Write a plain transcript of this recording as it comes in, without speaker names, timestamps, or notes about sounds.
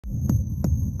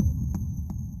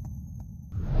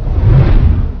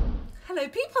Hello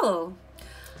people!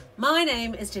 My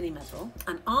name is Ginnymetheral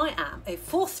and I am a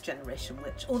 4th generation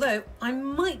witch, although I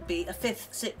might be a 5th,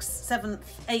 6th, 7th,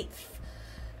 8th,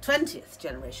 20th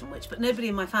generation witch, but nobody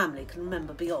in my family can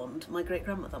remember beyond my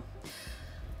great-grandmother.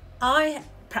 I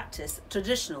practice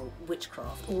traditional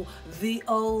witchcraft, or the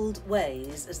old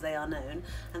ways as they are known,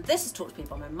 and this is taught to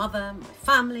people by my mother, my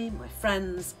family, my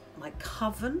friends, my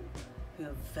coven, who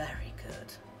are very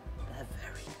good. They're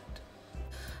very good.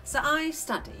 So I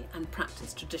study and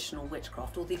practice traditional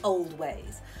witchcraft, or the old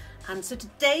ways, and so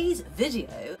today's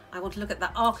video I want to look at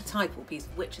that archetypal piece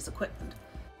of witch's equipment,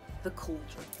 the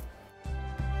cauldron.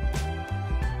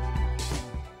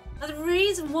 Now the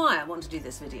reason why I want to do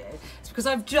this video is because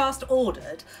I've just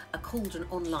ordered a cauldron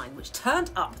online which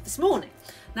turned up this morning.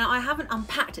 Now I haven't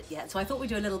unpacked it yet, so I thought we'd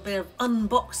do a little bit of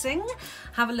unboxing,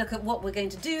 have a look at what we're going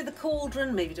to do with the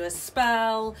cauldron, maybe do a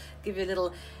spell, give you a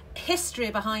little history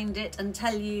behind it and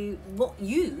tell you what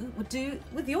you would do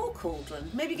with your cauldron.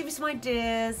 Maybe give you some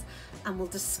ideas, and we'll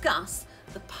discuss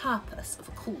the purpose of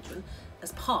a cauldron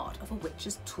as part of a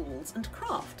witch's tools and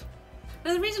craft.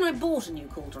 Now the reason I bought a new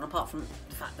cauldron, apart from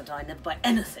the fact that I never buy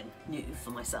anything new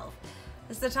for myself,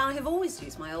 is that I have always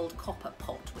used my old copper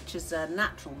pot, which is a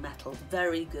natural metal,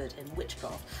 very good in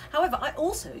witchcraft. However, I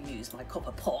also use my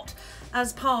copper pot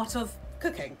as part of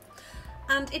cooking,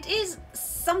 and it is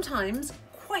sometimes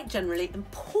quite generally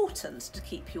important to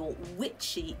keep your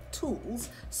witchy tools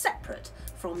separate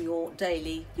from your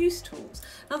daily use tools.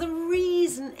 Now the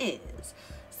reason is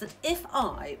that if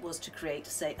I was to create,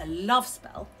 say, a love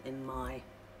spell in my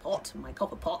pot, my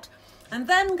copper pot, and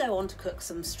then go on to cook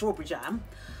some strawberry jam,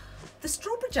 the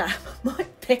strawberry jam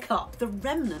might pick up the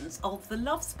remnants of the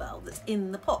love spell that's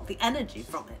in the pot, the energy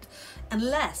from it,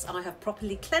 unless I have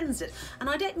properly cleansed it. And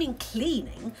I don't mean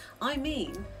cleaning, I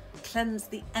mean cleanse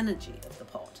the energy of the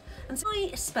pot. And so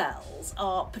my spells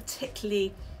are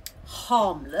particularly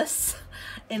harmless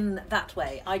in that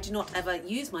way. I do not ever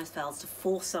use my spells to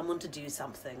force someone to do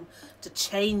something, to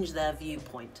change their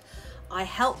viewpoint. I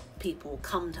help people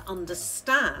come to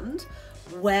understand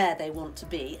where they want to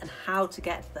be and how to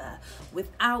get there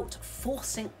without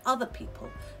forcing other people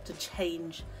to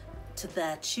change to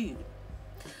their tune.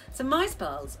 So my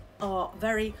spells are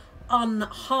very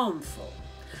unharmful.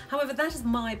 However, that is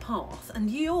my path, and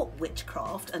your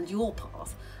witchcraft and your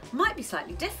path might be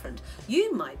slightly different.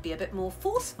 You might be a bit more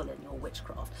forceful in your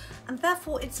witchcraft, and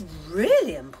therefore it's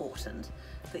really important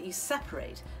that you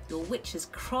separate your witch's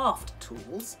craft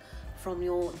tools from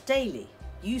your daily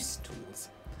use tools,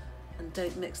 and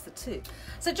don't mix the two.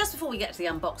 So just before we get to the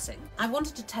unboxing, I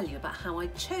wanted to tell you about how I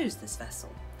chose this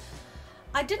vessel.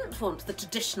 I didn't want the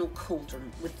traditional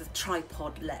cauldron with the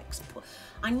tripod legs.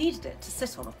 I needed it to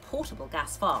sit on a portable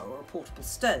gas fire or a portable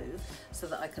stove so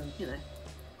that I can,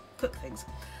 cook things.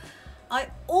 I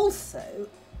also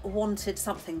wanted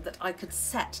something that I could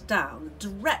set down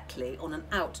directly on an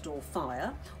outdoor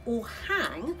fire or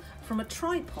hang from a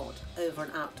tripod over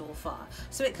an outdoor fire,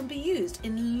 so it can be used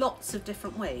in lots of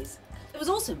different ways. It was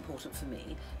also important for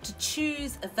me to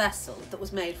choose a vessel that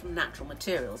was made from natural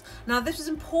materials. Now this was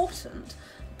important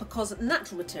because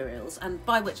natural materials, and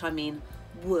by which I mean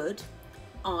wood,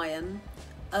 iron,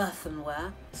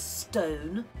 earthenware,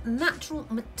 stone, natural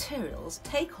materials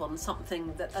take on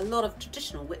something that a lot of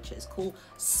traditional witches call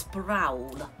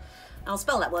sproul. I'll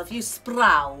spell that word for you,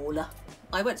 sproul.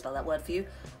 I won't spell that word for you,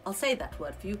 I'll say that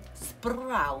word for you,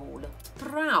 sproul.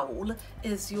 Sproul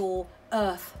is your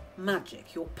earth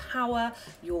magic, your power,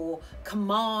 your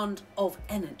command of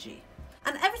energy.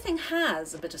 And everything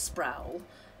has a bit of sproul.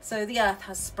 So the earth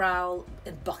has sproul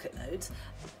in bucket loads,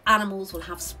 animals will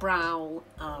have sproul,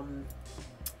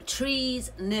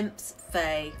 trees, nymphs,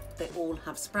 fae, they all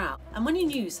have sproul. And when you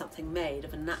use something made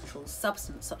of a natural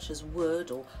substance such as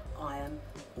wood or iron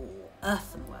or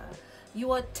earthenware, you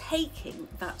are taking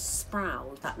that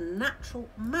sproul, that natural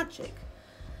magic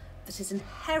that is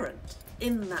inherent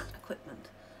in that equipment,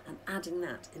 and adding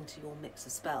that into your mix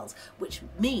of spells, which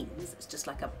means it's just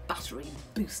like a battery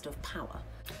boost of power.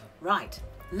 Right,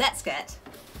 let's get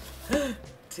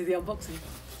to the unboxing.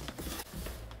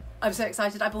 I'm so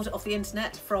excited. I bought it off the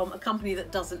internet from a company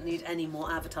that doesn't need any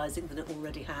more advertising than it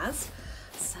already has.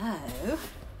 So,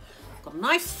 I've got a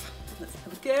knife. Let's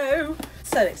have a go.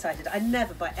 So excited. I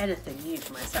never buy anything new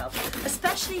for myself,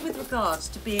 especially with regards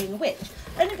to being a witch,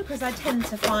 only because I tend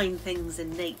to find things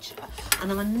in nature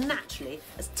and I'm naturally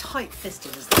as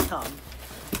tight-fisted as they come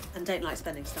and don't like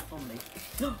spending stuff on me.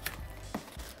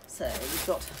 So we've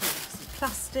got some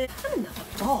plastic and another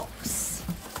box.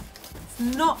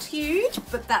 It's not huge,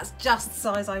 but that's just the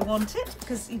size I want it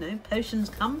because, potions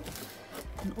come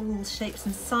in all shapes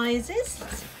and sizes.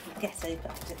 Let's see if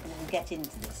get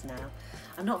into this now.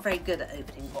 I'm not very good at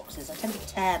opening boxes. I tend to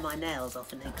tear my nails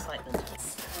off in excitement.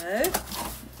 So,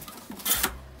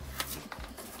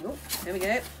 oh, here we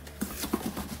go.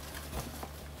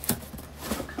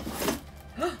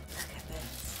 Look at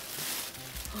this.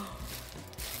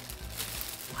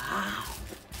 Wow.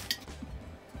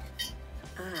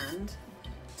 And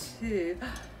two.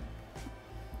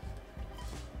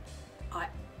 I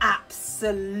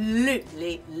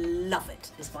absolutely love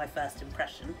it, is my first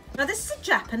impression. Now this is a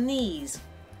Japanese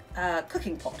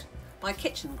cooking pot by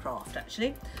Kitchencraft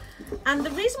actually. And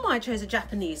the reason why I chose a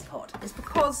Japanese pot is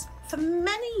because for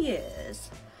many years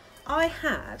I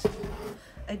had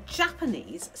a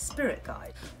Japanese spirit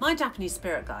guide. My Japanese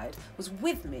spirit guide was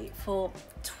with me for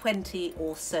 20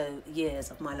 or so years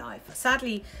of my life.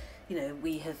 Sadly, you know,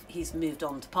 he's moved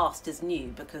on to pastures new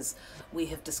because we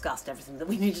have discussed everything that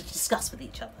we needed to discuss with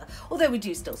each other, although we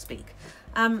do still speak.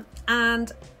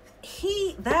 And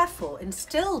he therefore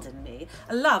instilled in me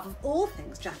a love of all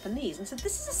things Japanese and said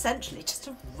this is essentially just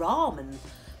a ramen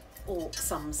or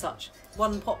some such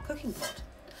one-pot cooking pot.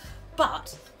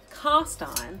 But cast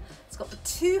iron, it's got the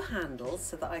two handles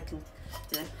so that I can,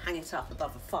 you know, hang it up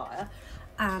above a fire,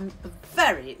 and a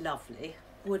very lovely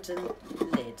wooden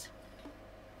lid.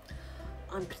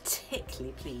 I'm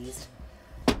particularly pleased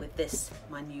with this,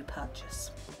 my new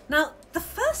purchase. Now, the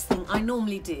first thing I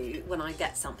normally do when I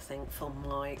get something for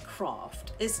my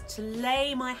craft is to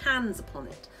lay my hands upon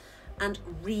it and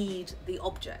read the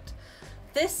object.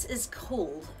 This is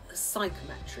called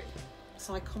psychometry.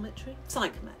 Psychometry?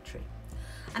 Psychometry.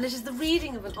 And it is the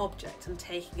reading of an object and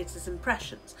taking it as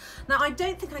impressions. Now, I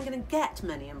don't think I'm going to get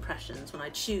many impressions when I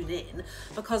tune in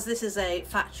because this is a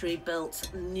factory-built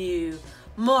new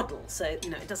model, so you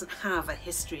know it doesn't have a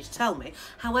history to tell me.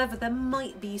 However, there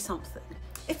might be something.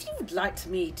 If you would like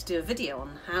me to do a video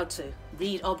on how to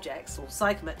read objects or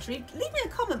psychometry, leave me a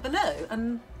comment below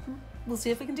and we'll see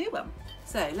if we can do one.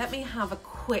 So let me have a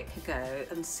quick go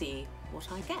and see what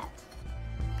I get.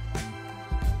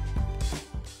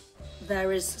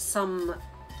 There is some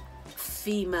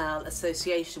female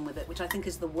association with it, which I think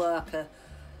is the worker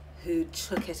who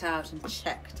took it out and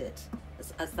checked it,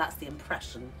 as that's the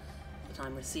impression that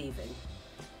I'm receiving,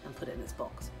 and put it in its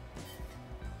box.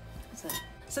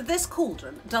 So this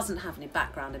cauldron doesn't have any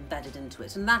background embedded into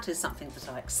it, and that is something that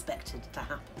I expected to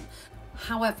happen.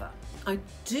 However, I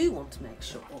do want to make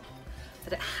sure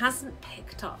that it hasn't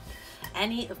picked up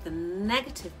any of the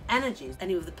negative energies,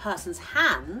 any of the person's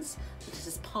hands that it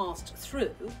has passed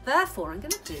through. Therefore, I'm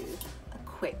going to do a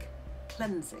quick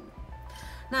cleansing.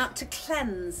 Now, to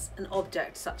cleanse an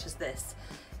object such as this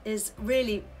is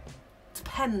really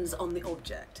depends on the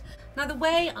object. Now, the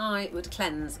way I would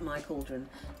cleanse my cauldron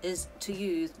is to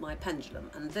use my pendulum,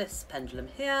 and this pendulum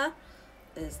here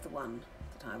is the one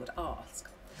that I would ask.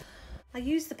 I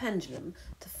use the pendulum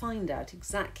to find out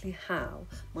exactly how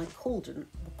my cauldron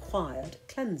required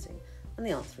cleansing, and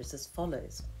the answer is as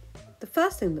follows. The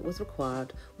first thing that was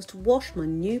required was to wash my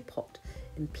new pot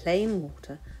in plain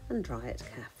water and dry it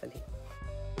carefully.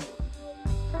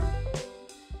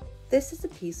 This is a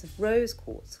piece of rose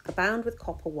quartz bound with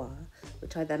copper wire,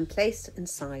 which I then placed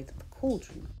inside the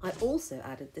cauldron. I also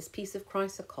added this piece of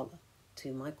chrysocolla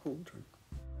to my cauldron.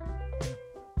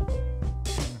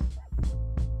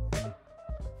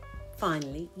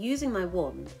 Finally, using my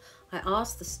wand, I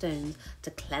asked the stones to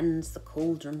cleanse the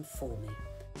cauldron for me.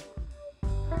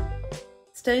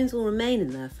 Stones will remain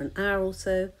in there for an hour or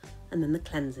so, and then the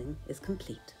cleansing is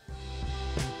complete.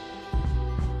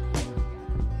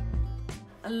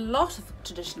 A lot of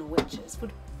traditional witches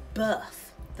would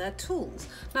birth their tools.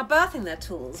 Now, birthing their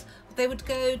tools, they would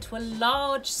go to a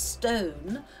large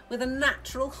stone with a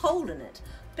natural hole in it,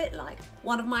 a bit like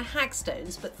one of my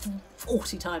hagstones, but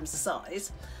 40 times the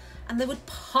size. And they would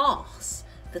pass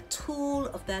the tool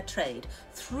of their trade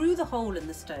through the hole in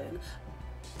the stone,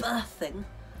 birthing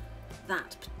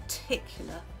that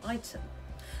particular item.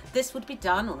 This would be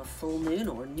done on a full moon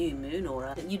or a new moon,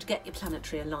 or you'd get your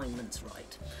planetary alignments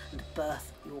right and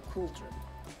birth your cauldron.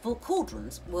 For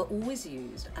cauldrons were always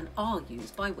used and are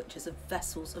used by witches as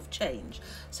vessels of change.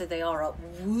 So they are a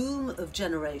womb of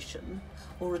generation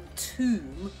or a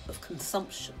tomb of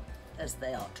consumption, as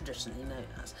they are traditionally known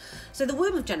as. So the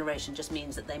womb of generation just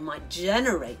means that they might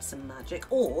generate some magic,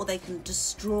 or they can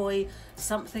destroy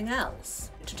something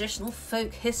else. Traditional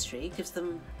folk history gives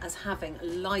them as having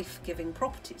life-giving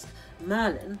properties.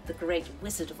 Merlin, the great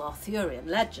wizard of Arthurian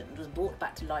legend, was brought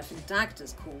back to life in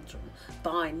Dagda's cauldron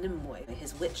by Nimue,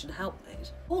 his witch and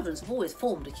helpmate. Cauldrons have always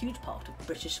formed a huge part of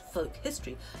British folk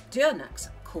history. Durnach's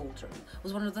cauldron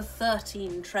was one of the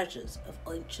 13 treasures of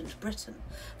ancient Britain.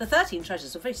 The 13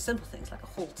 treasures are very simple things like a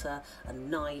halter, a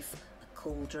knife, a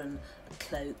cauldron, a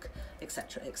cloak,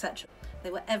 etc, etc.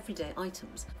 They were everyday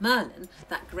items. Merlin,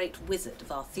 that great wizard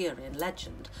of Arthurian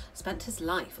legend, spent his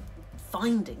life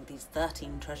finding these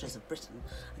 13 treasures of Britain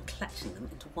and collecting them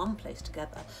into one place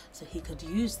together so he could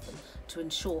use them to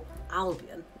ensure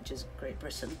Albion, which is Great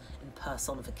Britain in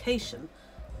personification,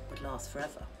 would last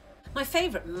forever. My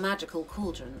favourite magical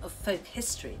cauldron of folk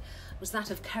history was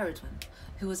that of Cauldron,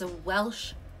 who was a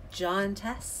Welsh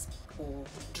giantess or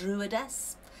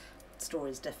druidess.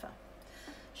 Stories differ.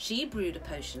 She brewed a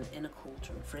potion in a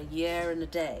cauldron for a year and a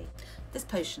day. This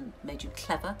potion made you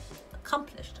clever,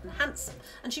 accomplished and handsome,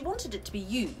 and she wanted it to be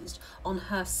used on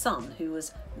her son, who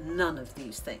was none of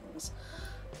these things.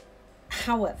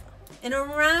 However, in a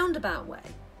roundabout way,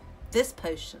 this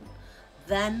potion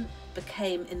then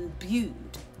became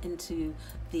imbued into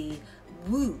the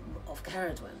womb of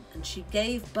Cauldron, and she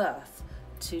gave birth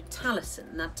to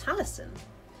Taliesin. Now, Taliesin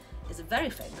is a very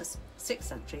famous 6th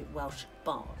century Welsh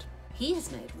bard. He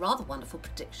has made a rather wonderful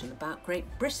prediction about Great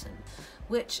Britain,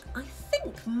 which I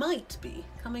think might be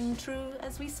coming true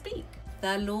as we speak.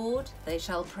 Their Lord they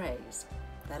shall praise,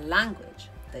 their language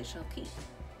they shall keep,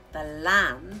 their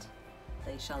land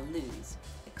they shall lose,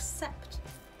 except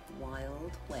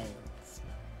wild Wales.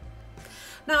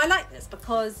 Now, I like this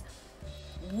because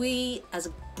we as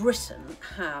Britain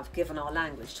have given our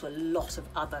language to a lot of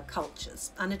other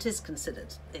cultures, and it is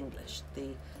considered English,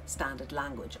 the standard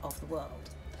language of the world.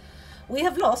 We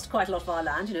have lost quite a lot of our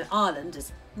land. You know, Ireland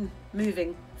is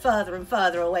moving further and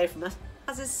further away from us,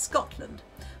 as is Scotland.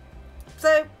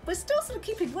 So we're still sort of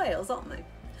keeping Wales, aren't we?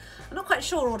 I'm not quite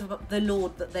sure what the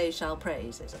Lord that they shall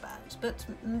praise is about, but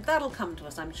that'll come to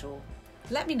us, I'm sure.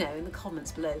 Let me know in the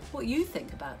comments below what you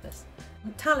think about this.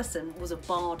 Taliesin was a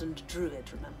bard and druid,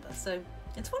 remember, so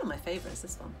it's one of my favourites,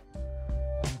 this one.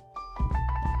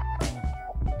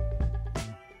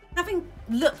 Having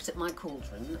looked at my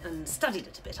cauldron and studied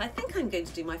it a bit, I think I'm going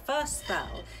to do my first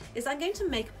spell is I'm going to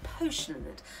make a potion in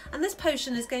it, and this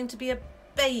potion is going to be a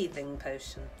bathing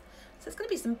potion. So it's going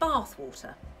to be some bath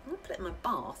water. I'm going to put it in my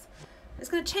bath. It's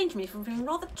going to change me from feeling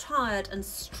rather tired and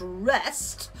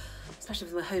stressed,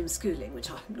 especially with my homeschooling,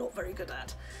 which I'm not very good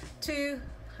at, to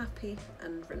happy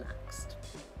and relaxed.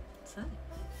 So,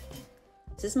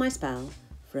 this is my spell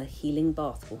for a healing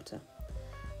bath water.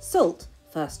 Salt,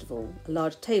 first of all, a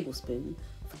large tablespoon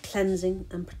for cleansing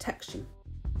and protection.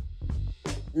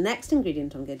 The next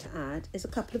ingredient I'm going to add is a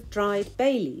couple of dried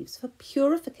bay leaves for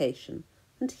purification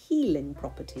and healing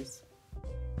properties.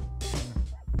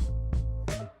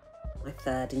 My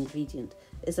third ingredient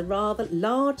is a rather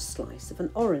large slice of an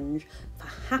orange for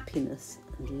happiness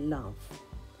and love.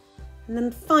 And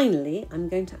then finally, I'm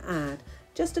going to add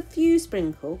just a few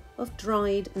sprinkles of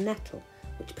dried nettle,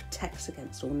 which protects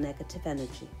against all negative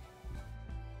energy.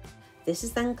 This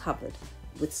is then covered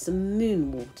with some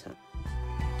moon water.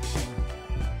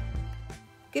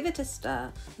 Give it a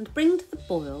stir and bring to the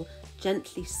boil,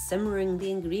 gently simmering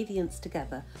the ingredients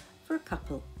together for a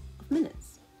couple of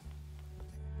minutes.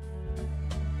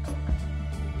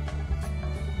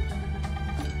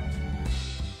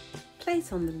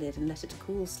 Place on the lid and let it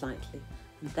cool slightly,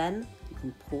 and then you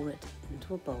can pour it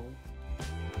into a bowl.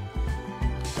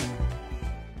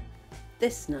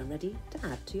 This is now ready to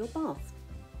add to your bath.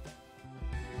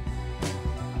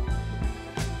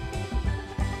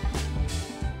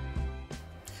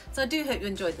 So I do hope you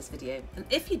enjoyed this video, and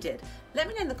if you did, let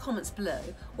me know in the comments below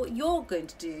what you're going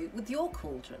to do with your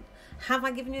cauldron. Have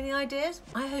I given you any ideas?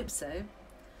 I hope so.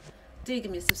 Do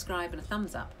give me a subscribe and a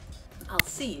thumbs up. I'll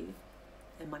see you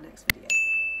in my next video.